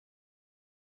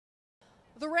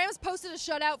The Rams posted a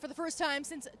shutout for the first time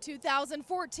since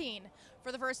 2014.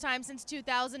 For the first time since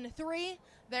 2003,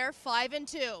 they're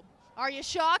 5-2. Are you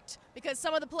shocked? Because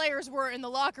some of the players were in the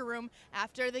locker room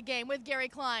after the game. With Gary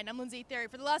Klein, I'm Lindsay Theory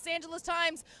for the Los Angeles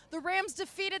Times. The Rams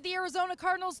defeated the Arizona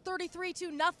Cardinals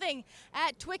 33-0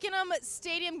 at Twickenham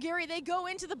Stadium. Gary, they go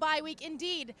into the bye week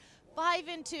indeed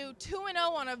 5-2, 2-0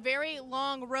 on a very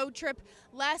long road trip.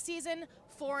 Last season,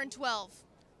 4-12.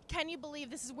 Can you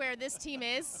believe this is where this team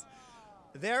is?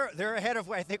 They're ahead of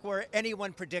where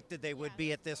anyone predicted they would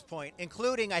be at this point,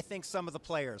 including, I think, some of the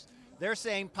players. They're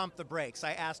saying pump the brakes.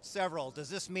 I asked several, does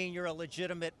this mean you're a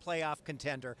legitimate playoff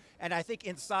contender? And I think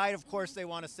inside, of course, they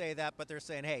want to say that, but they're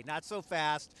saying, hey, not so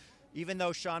fast. Even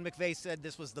though Sean McVay said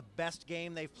this was the best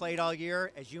game they've played all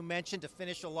year, as you mentioned, to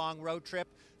finish a long road trip,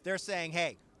 they're saying,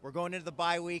 hey, we're going into the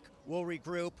bye week, we'll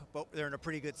regroup, but they're in a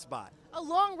pretty good spot. A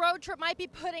long road trip might be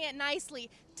putting it nicely.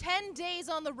 10 days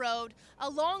on the road, a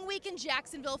long week in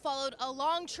Jacksonville followed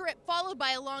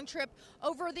by a long trip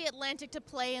over the Atlantic to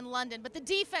play in London. But the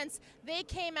defense, they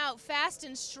came out fast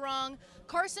and strong.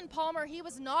 Carson Palmer, he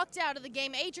was knocked out of the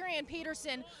game. Adrian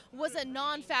Peterson was a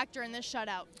non-factor in this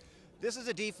shutout. This is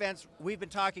a defense, we've been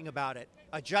talking about it,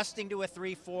 adjusting to a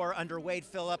 3-4 under Wade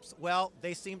Phillips. Well,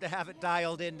 they seem to have it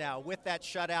dialed in now. With that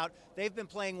shutout, they've been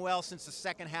playing well since the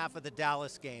second half of the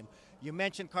Dallas game. You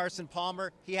mentioned Carson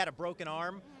Palmer. He had a broken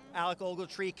arm. Alec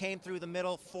Ogletree came through the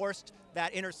middle, forced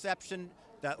that interception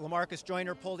that LaMarcus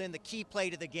Joyner pulled in, the key play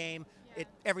to the game.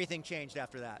 Everything changed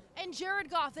after that. And Jared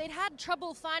Goff, they'd had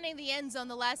trouble finding the end zone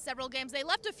the last several games. They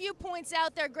left a few points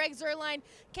out there. Greg Zuerlein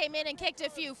came in and kicked a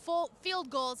few full field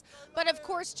goals. But, of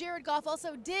course, Jared Goff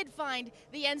also did find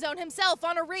the end zone himself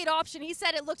on a read option. He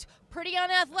said it looked pretty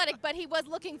unathletic, but he was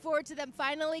looking forward to them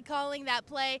finally calling that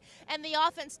play. And the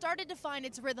offense started to find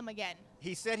its rhythm again.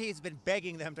 He said he's been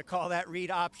begging them to call that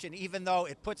read option, even though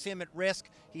it puts him at risk.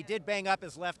 He did bang up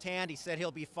his left hand. He said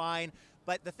he'll be fine.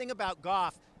 But the thing about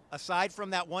Goff, aside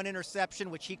from that one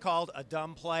interception, which he called a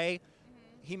dumb play,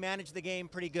 he managed the game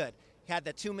pretty good. He had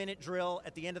that 2-minute drill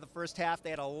at the end of the first half. They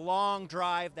had a long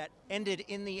drive that ended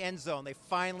in the end zone. They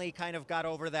finally kind of got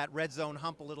over that red zone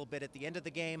hump a little bit at the end of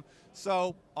the game.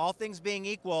 So all things being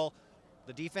equal,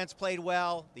 the defense played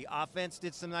well, the offense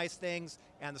did some nice things,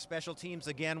 and the special teams,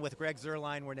 again, with Greg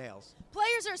Zuerlein, were nails.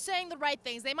 Players are saying the right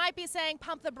things. They might be saying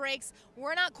pump the brakes.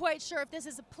 We're not quite sure if this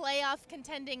is a playoff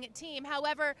contending team.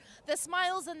 However, the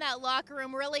smiles in that locker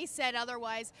room really said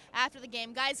otherwise after the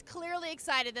game. Guys clearly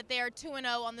excited that they are 2-0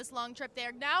 on this long trip. They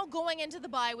are now going into the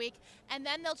bye week, and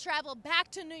then they'll travel back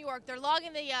to New York. They're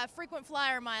logging the frequent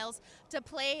flyer miles to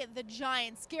play the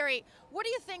Giants. Gary, what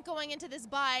do you think going into this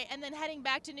bye and then heading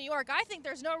back to New York? I think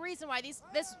there's no reason why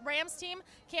this Rams team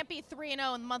can't be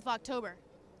 3-0 in the month of October.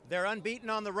 They're unbeaten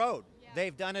on the road. Yeah.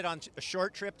 They've done it on a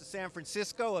short trip to San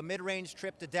Francisco, a mid-range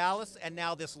trip to Dallas, and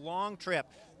now this long trip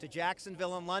to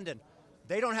Jacksonville and London.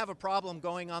 They don't have a problem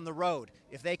going on the road.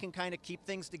 If they can kind of keep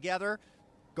things together,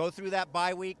 go through that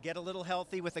bye week, get a little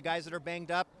healthy with the guys that are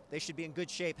banged up, they should be in good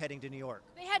shape heading to New York.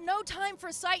 They had no time for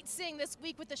sightseeing this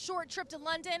week with the short trip to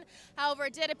London. However,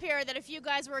 it did appear that a few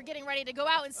guys were getting ready to go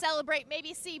out and celebrate,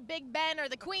 maybe see Big Ben or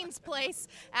the Queen's Place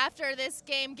after this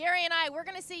game. Gary and I, we're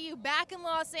going to see you back in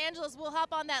Los Angeles. We'll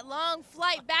hop on that long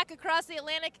flight back across the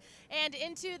Atlantic and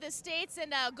into the States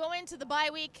and go into the bye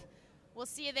week. We'll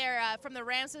see you there from the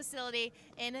Rams facility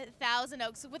in Thousand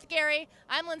Oaks. With Gary,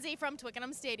 I'm Lindsay from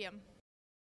Twickenham Stadium.